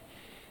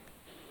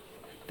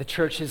The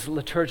church's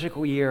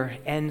liturgical year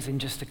ends in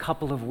just a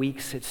couple of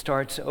weeks. It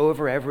starts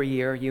over every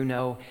year,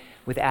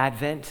 with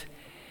Advent.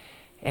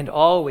 And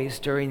always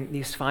during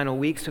these final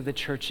weeks of the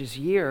church's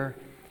year,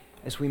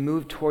 as we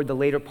move toward the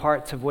later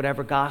parts of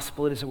whatever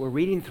gospel it is that we're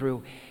reading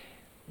through,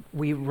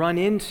 we run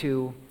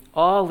into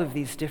all of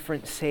these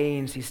different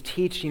sayings, these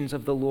teachings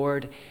of the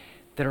Lord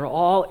that are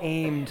all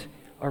aimed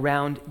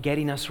around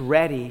getting us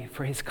ready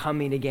for his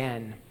coming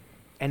again.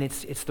 And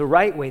it's the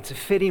right way, it's a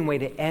fitting way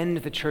to end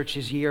the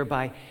church's year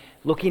by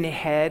looking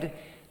ahead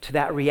to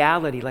that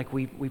reality, like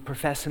we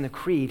profess in the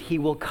Creed. He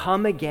will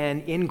come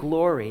again in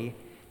glory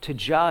to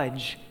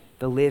judge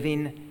the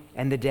living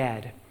and the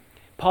dead.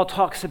 Paul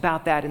talks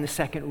about that in the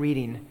second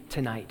reading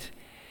tonight.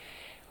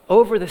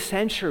 Over the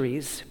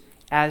centuries,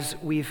 as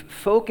we've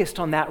focused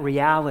on that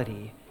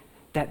reality,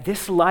 that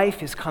this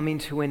life is coming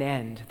to an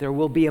end, there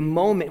will be a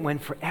moment when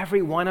for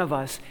every one of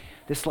us,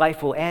 this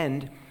life will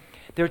end.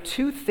 There are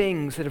two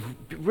things that have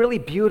really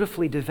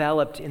beautifully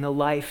developed in the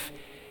life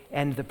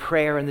and the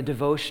prayer and the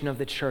devotion of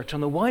the church. On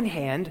the one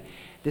hand,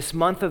 this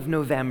month of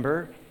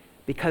November,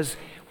 because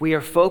we are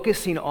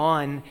focusing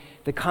on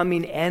the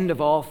coming end of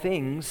all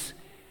things,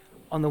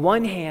 on the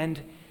one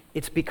hand,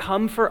 it's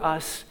become for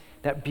us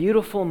that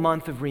beautiful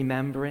month of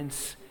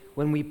remembrance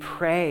when we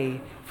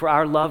pray for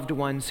our loved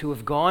ones who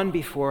have gone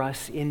before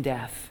us in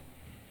death.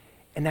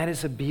 And that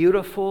is a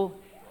beautiful,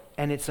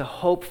 and it's a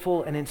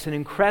hopeful, and it's an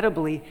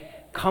incredibly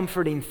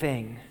comforting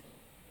thing,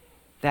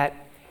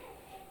 that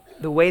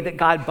the way that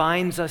God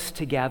binds us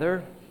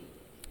together,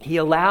 he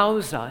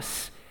allows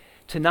us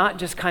to not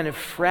just kind of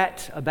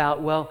fret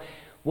about,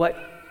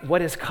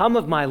 what has come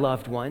of my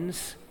loved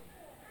ones,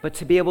 but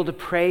to be able to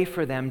pray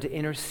for them, to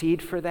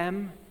intercede for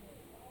them,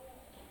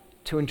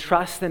 to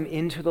entrust them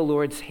into the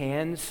Lord's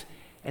hands,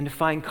 and to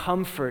find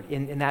comfort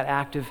in that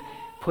act of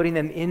putting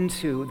them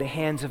into the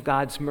hands of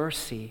God's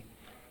mercy.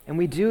 And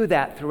we do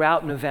that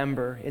throughout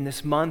November in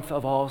this month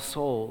of All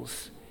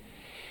Souls.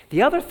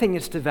 The other thing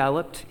that's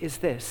developed is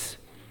this.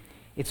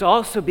 It's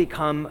also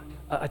become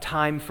a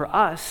time for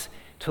us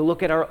to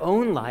look at our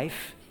own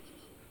life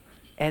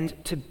and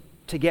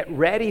to get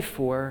ready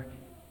for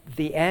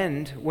the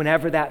end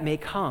whenever that may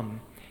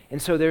come.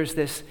 And so there's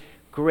this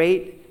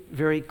great,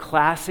 very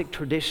classic,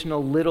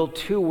 traditional little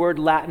two-word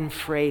Latin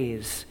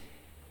phrase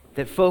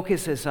that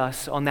focuses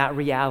us on that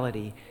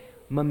reality,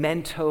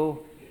 memento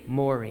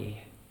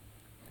mori.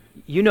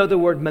 You know the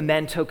word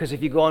memento because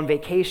if you go on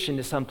vacation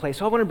to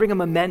someplace, I want to bring a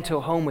memento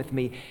home with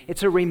me.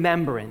 It's a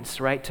remembrance,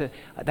 right?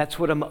 That's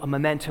what a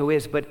memento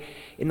is. But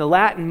in the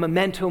Latin,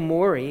 memento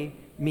mori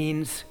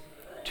means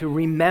to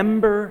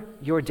remember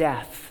your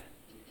death.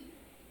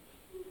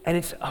 And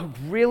it's a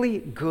really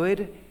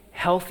good,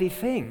 healthy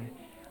thing.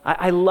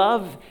 I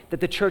love that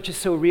the church is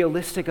so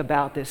realistic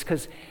about this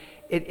because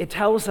it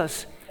tells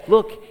us,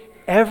 look,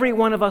 every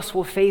one of us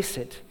will face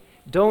it.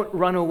 Don't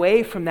run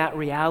away from that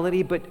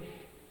reality, but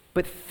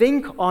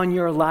think on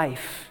your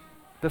life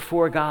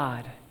before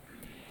God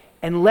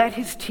and let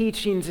his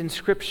teachings in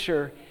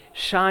Scripture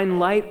shine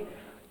light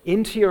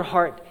into your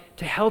heart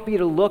to help you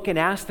to look and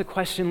ask the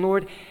question,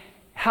 Lord,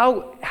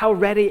 how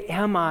ready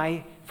am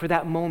I for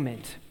that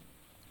moment?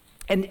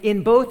 And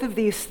in both of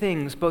these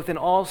things, both in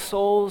All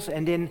Souls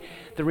and in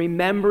the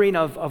remembering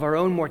of our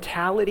own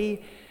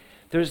mortality,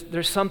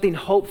 there's something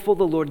hopeful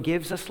the Lord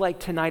gives us, like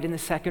tonight in the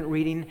second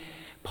reading.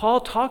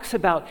 Paul talks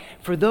about,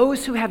 for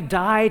those who have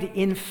died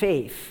in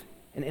faith,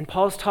 and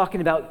Paul's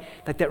talking about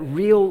like that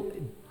real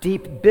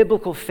deep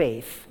biblical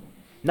faith,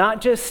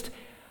 not just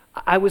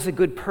I was a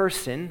good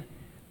person,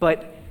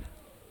 but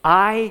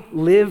I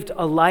lived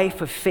a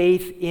life of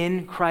faith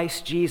in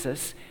Christ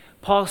Jesus.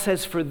 Paul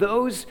says for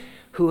those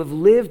who have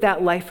lived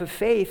that life of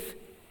faith,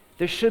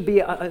 there should be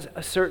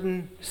a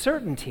certain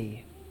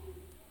certainty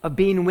of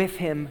being with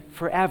him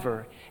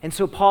forever. And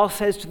so Paul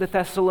says to the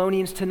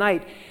Thessalonians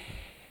tonight,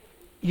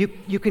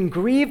 you can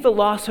grieve the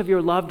loss of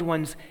your loved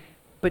ones,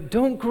 but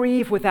don't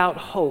grieve without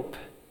hope.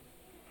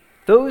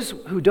 Those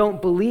who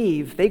don't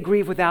believe, they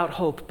grieve without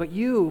hope. But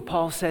you,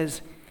 Paul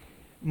says,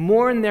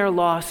 mourn their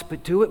loss,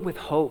 but do it with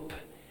hope.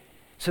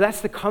 So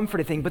that's the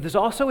comforting thing. But there's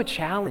also a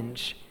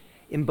challenge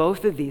in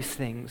both of these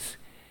things.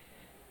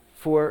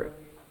 For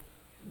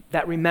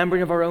that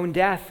remembering of our own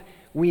death,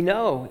 we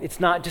know it's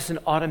not just an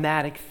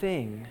automatic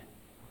thing.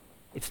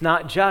 It's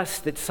not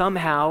just that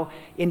somehow,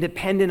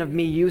 independent of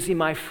me using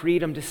my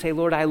freedom to say,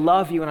 Lord, I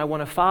love you and I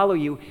want to follow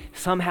you,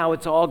 somehow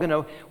it's all going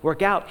to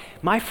work out.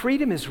 My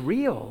freedom is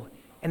real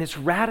and it's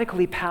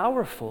radically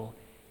powerful.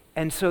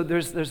 And so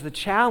there's the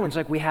challenge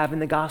like we have in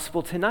the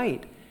gospel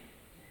tonight.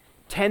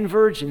 10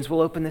 virgins,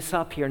 we'll open this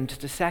up here in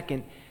just a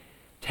second.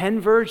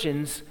 10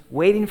 virgins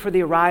waiting for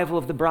the arrival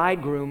of the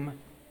bridegroom.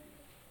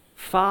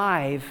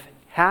 5,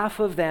 half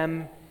of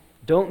them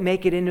don't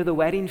make it into the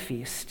wedding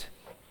feast.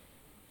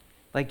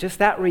 Like just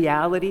that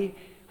reality,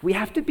 we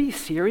have to be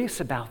serious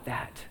about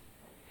that.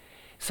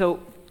 So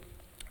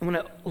I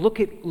want to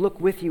look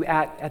with you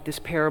at this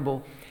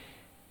parable.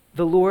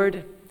 The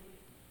Lord,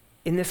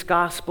 in this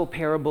gospel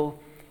parable,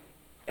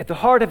 at the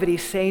heart of it,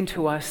 he's saying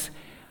to us,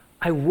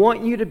 I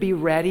want you to be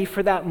ready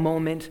for that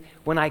moment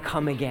when I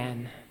come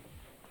again.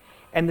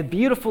 And the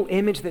beautiful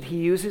image that he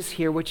uses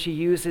here, which he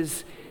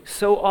uses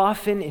so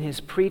often in his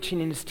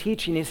preaching and his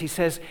teaching, is he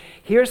says,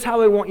 here's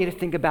how I want you to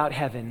think about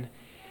heaven.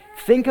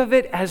 Think of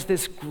it as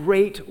this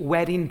great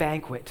wedding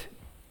banquet.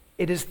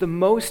 It is the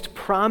most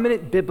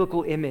prominent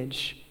biblical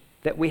image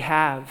that we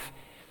have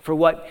for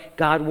what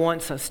God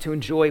wants us to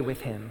enjoy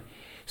with him.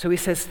 So he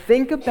says,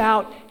 think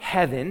about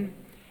heaven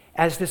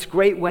as this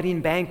great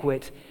wedding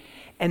banquet,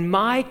 and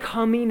my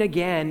coming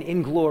again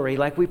in glory,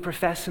 like we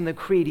profess in the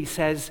creed. He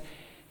says,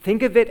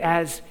 think of it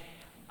as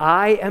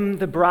I am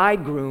the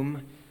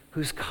bridegroom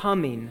who's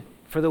coming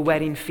for the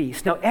wedding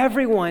feast. Now,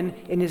 everyone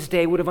in his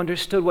day would have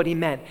understood what he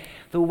meant.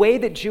 The way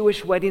that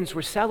Jewish weddings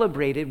were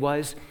celebrated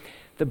was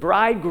the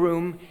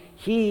bridegroom,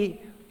 he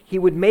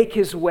would make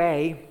his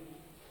way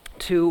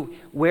to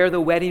where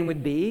the wedding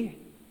would be,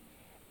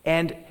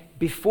 and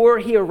before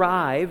he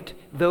arrived,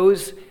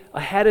 those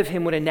ahead of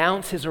him would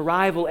announce his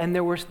arrival, and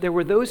there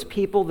were those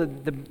people,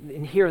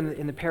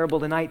 in the parable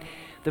tonight,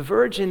 the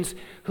virgins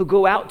who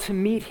go out to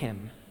meet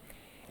him.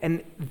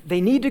 And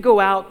they need to go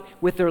out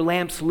with their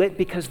lamps lit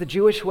because the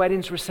Jewish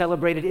weddings were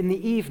celebrated in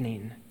the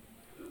evening.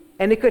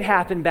 And it could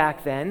happen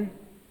back then,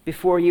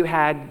 before you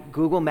had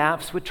Google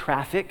Maps with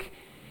traffic.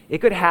 It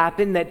could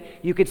happen that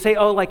you could say,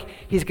 oh, like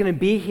he's going to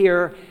be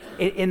here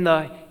in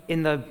the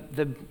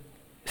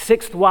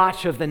sixth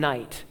watch of the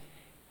night.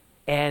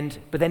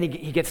 But then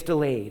he gets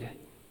delayed.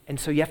 And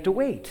so you have to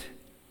wait.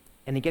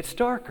 And it gets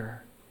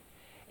darker.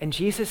 And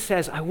Jesus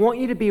says, I want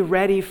you to be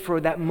ready for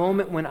that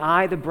moment when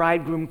I, the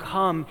bridegroom,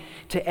 come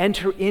to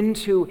enter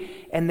into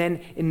and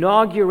then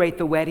inaugurate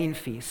the wedding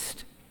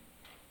feast.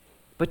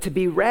 But to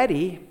be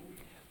ready,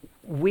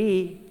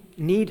 we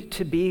need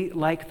to be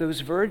like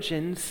those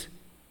virgins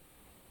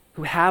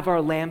who have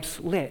our lamps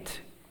lit.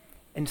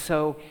 And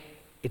so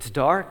it's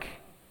dark.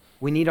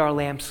 We need our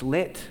lamps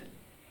lit.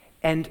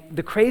 And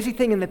the crazy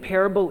thing in the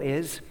parable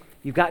is,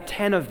 you've got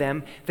 10 of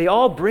them. They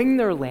all bring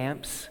their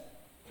lamps,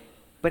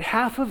 but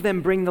half of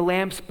them bring the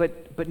lamps,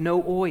 but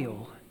no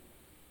oil.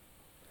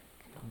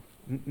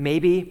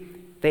 Maybe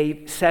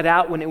they set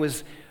out when it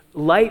was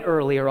light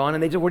earlier on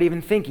and they weren't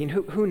even thinking.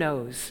 Who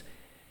knows?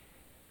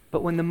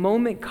 But when the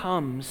moment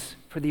comes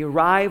for the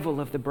arrival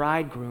of the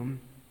bridegroom,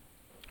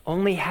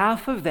 only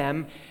half of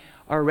them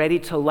are ready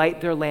to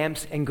light their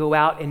lamps and go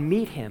out and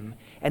meet him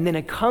and then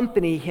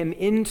accompany him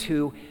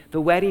into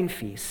the wedding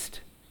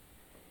feast.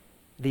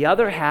 The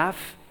other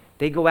half,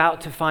 they go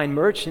out to find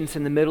merchants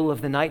in the middle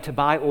of the night to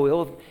buy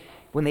oil.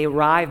 When they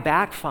arrive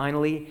back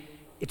finally,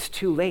 it's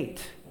too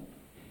late.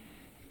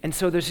 And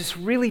so there's just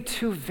really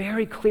two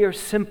very clear,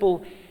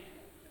 simple,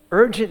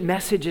 urgent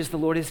messages the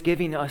Lord is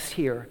giving us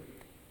here.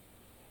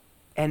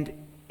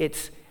 And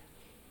it's,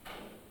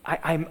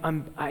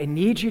 I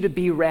need you to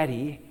be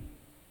ready,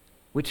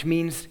 which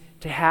means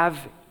to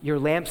have your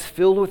lamps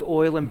filled with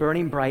oil and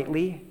burning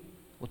brightly.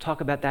 We'll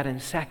talk about that in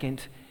a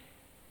second.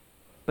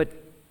 But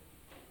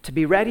to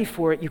be ready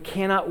for it, you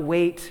cannot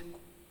wait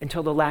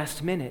until the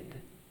last minute.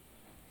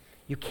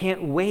 You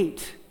can't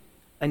wait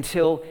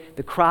until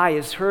the cry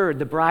is heard,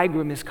 the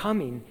bridegroom is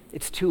coming.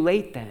 It's too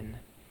late then.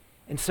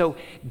 And so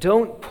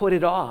don't put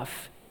it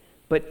off,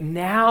 but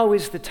now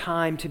is the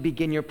time to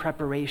begin your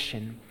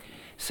preparation.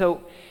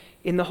 So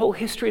in the whole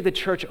history of the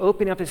church,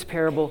 opening up this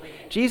parable,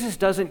 Jesus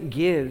doesn't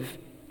give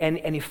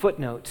any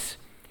footnotes.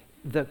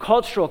 The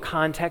cultural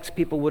context,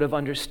 people would have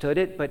understood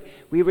it, but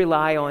we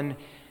rely on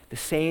the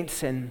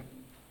saints and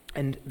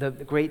the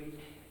great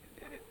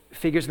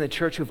figures in the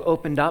church who've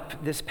opened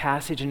up this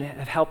passage and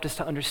have helped us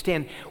to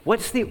understand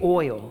what's the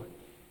oil.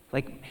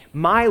 Like,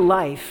 my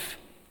life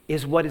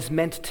is what is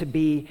meant to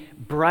be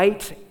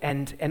bright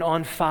and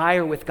on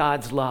fire with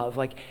God's love.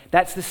 Like,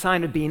 that's the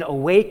sign of being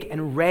awake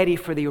and ready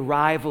for the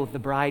arrival of the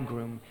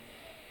bridegroom.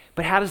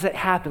 But how does that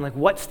happen? Like,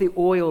 what's the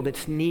oil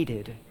that's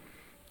needed?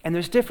 And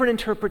there's different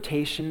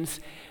interpretations,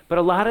 but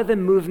a lot of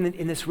them move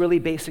in this really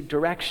basic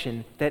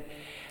direction, that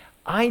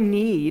I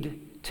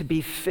need to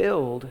be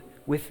filled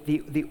with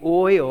the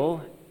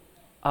oil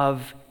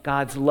of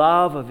God's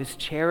love, of his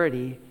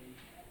charity,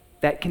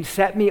 that can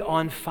set me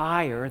on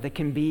fire, that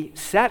can be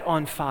set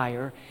on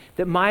fire,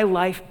 that my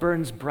life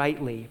burns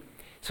brightly.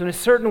 So in a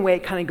certain way,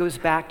 it kind of goes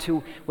back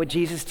to what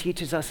Jesus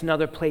teaches us in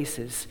other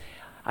places.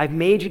 I've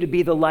made you to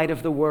be the light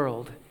of the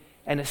world.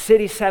 And a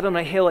city set on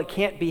a hill, it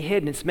can't be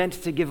hidden. It's meant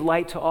to give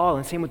light to all.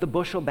 And same with the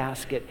bushel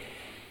basket.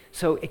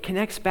 So it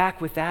connects back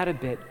with that a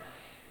bit.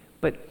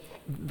 But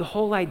the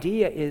whole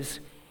idea is,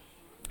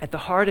 at the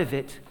heart of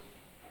it,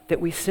 that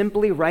we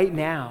simply right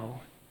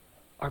now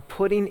are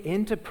putting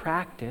into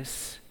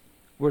practice,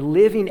 we're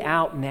living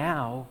out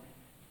now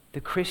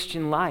the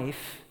Christian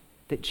life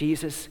that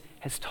Jesus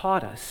has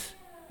taught us.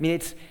 I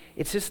mean,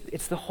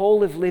 it's the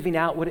whole of living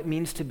out what it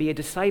means to be a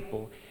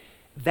disciple.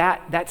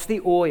 That's the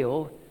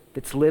oil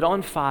that's lit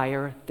on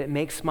fire that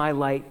makes my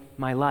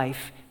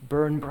life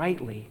burn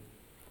brightly.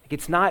 Like,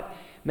 it's not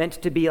meant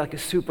to be like a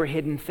super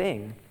hidden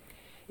thing.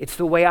 It's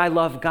the way I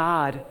love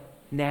God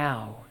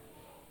now.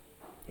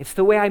 It's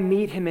the way I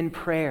meet him in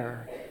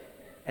prayer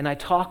and I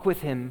talk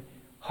with him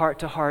heart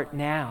to heart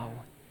now.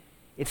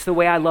 It's the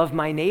way I love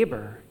my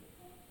neighbor.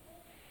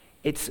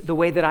 It's the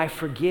way that I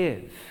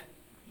forgive.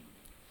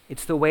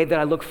 It's the way that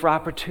I look for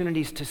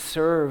opportunities to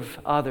serve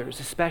others,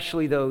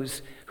 especially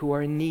those who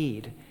are in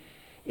need.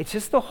 It's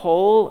just the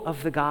whole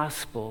of the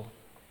gospel.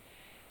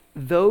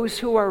 Those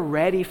who are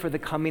ready for the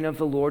coming of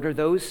the Lord are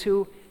those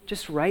who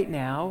just right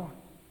now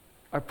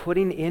are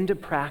putting into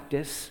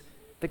practice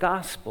the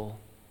gospel.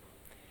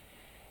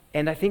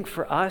 And I think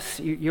for us,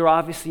 you're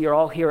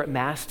all here at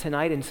Mass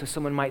tonight, and so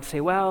someone might say,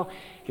 well,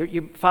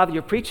 Father,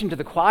 you're preaching to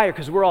the choir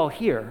because we're all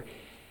here.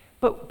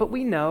 But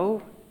we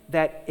know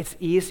that it's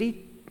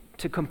easy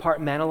to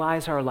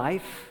compartmentalize our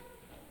life,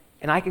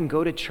 and I can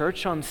go to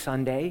church on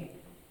Sunday,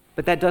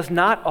 but that does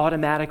not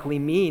automatically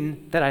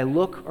mean that I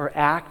look or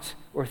act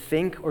or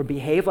think or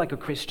behave like a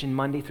Christian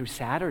Monday through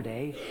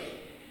Saturday.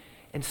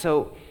 And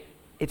so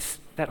it's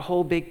that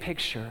whole big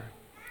picture.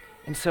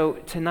 And so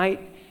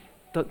tonight,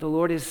 the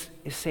Lord is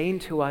saying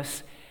to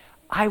us,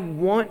 I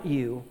want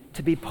you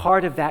to be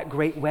part of that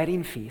great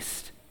wedding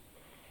feast.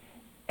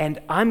 And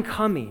I'm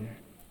coming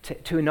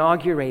to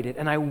inaugurate it,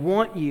 and I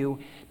want you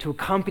to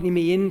accompany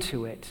me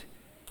into it.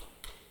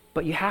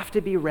 But you have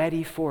to be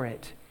ready for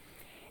it.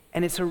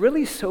 And it's a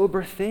really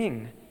sober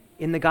thing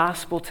in the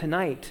gospel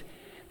tonight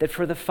that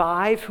for the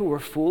 5 who were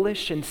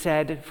foolish and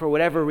said, for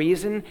whatever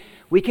reason,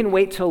 we can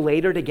wait till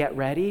later to get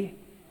ready,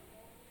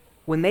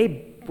 when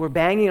they were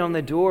banging on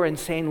the door and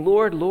saying,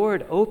 Lord,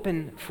 Lord,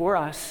 open for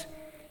us,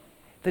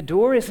 the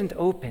door isn't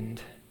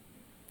opened.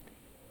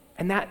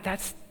 And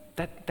that's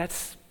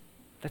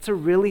a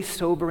really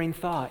sobering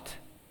thought.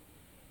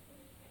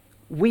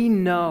 We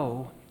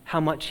know how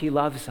much he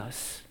loves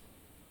us,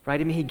 right?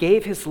 I mean, he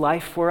gave his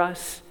life for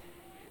us.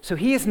 So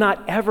he is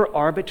not ever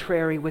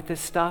arbitrary with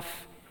this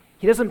stuff.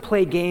 He doesn't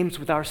play games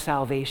with our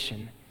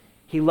salvation.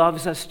 He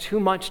loves us too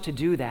much to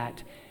do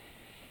that.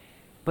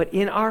 But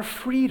in our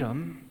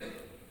freedom,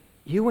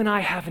 you and I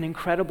have an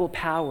incredible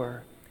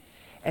power.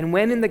 And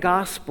when in the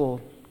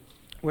gospel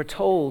we're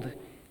told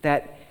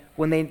that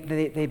when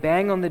they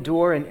bang on the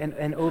door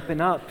and open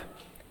up,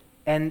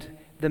 and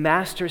the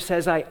master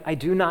says, I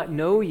do not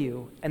know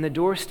you, and the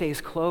door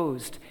stays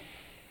closed,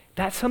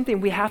 that's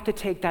something we have to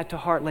take that to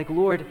heart. Like,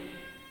 Lord,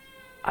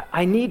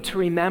 I need to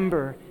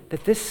remember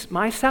that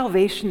my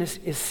salvation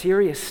is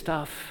serious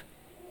stuff,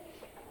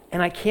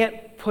 and I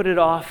can't put it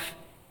off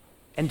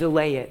and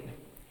delay it.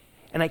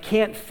 And I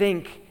can't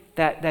think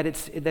that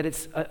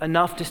it's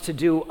enough just to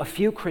do a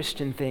few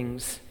Christian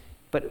things,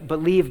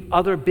 but leave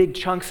other big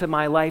chunks of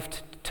my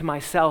life to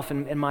myself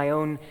and my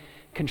own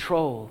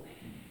control.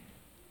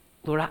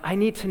 Lord, I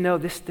need to know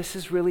this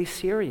is really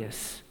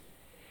serious.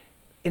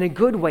 In a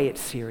good way,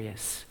 it's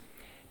serious.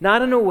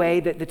 Not in a way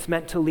that's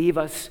meant to leave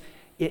us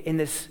in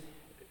this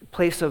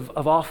place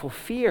of awful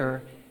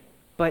fear,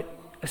 but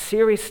a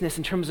seriousness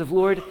in terms of,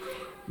 Lord,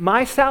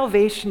 my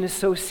salvation is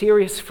so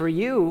serious for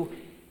you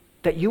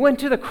that you went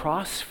to the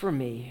cross for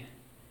me.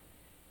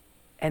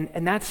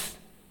 And that's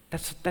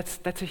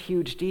a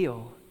huge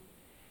deal.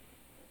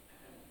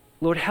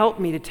 Lord, help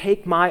me to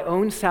take my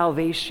own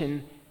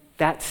salvation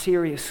that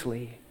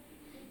seriously,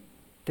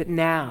 that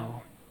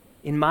now,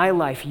 in my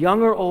life,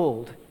 young or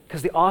old,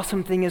 because the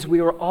awesome thing is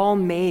we were all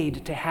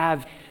made to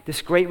have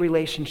this great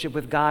relationship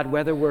with God,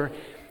 whether we're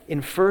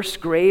in first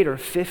grade or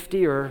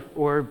 50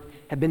 or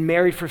have been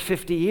married for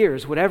 50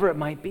 years, whatever it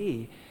might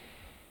be.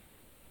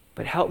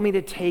 But help me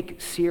to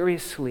take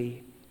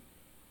seriously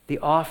the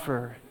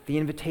offer, the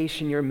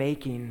invitation you're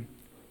making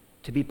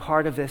to be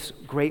part of this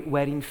great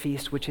wedding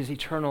feast, which is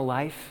eternal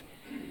life.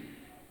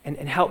 And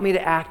help me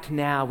to act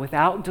now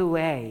without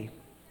delay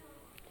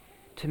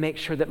to make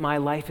sure that my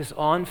life is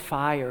on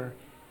fire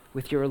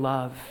with your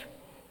love.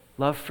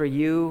 Love for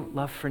you,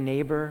 love for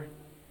neighbor,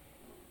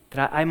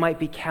 that I might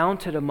be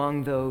counted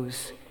among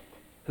those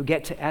who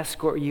get to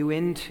escort you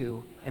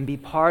into and be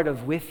part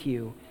of with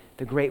you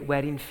the great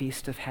wedding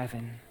feast of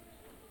heaven.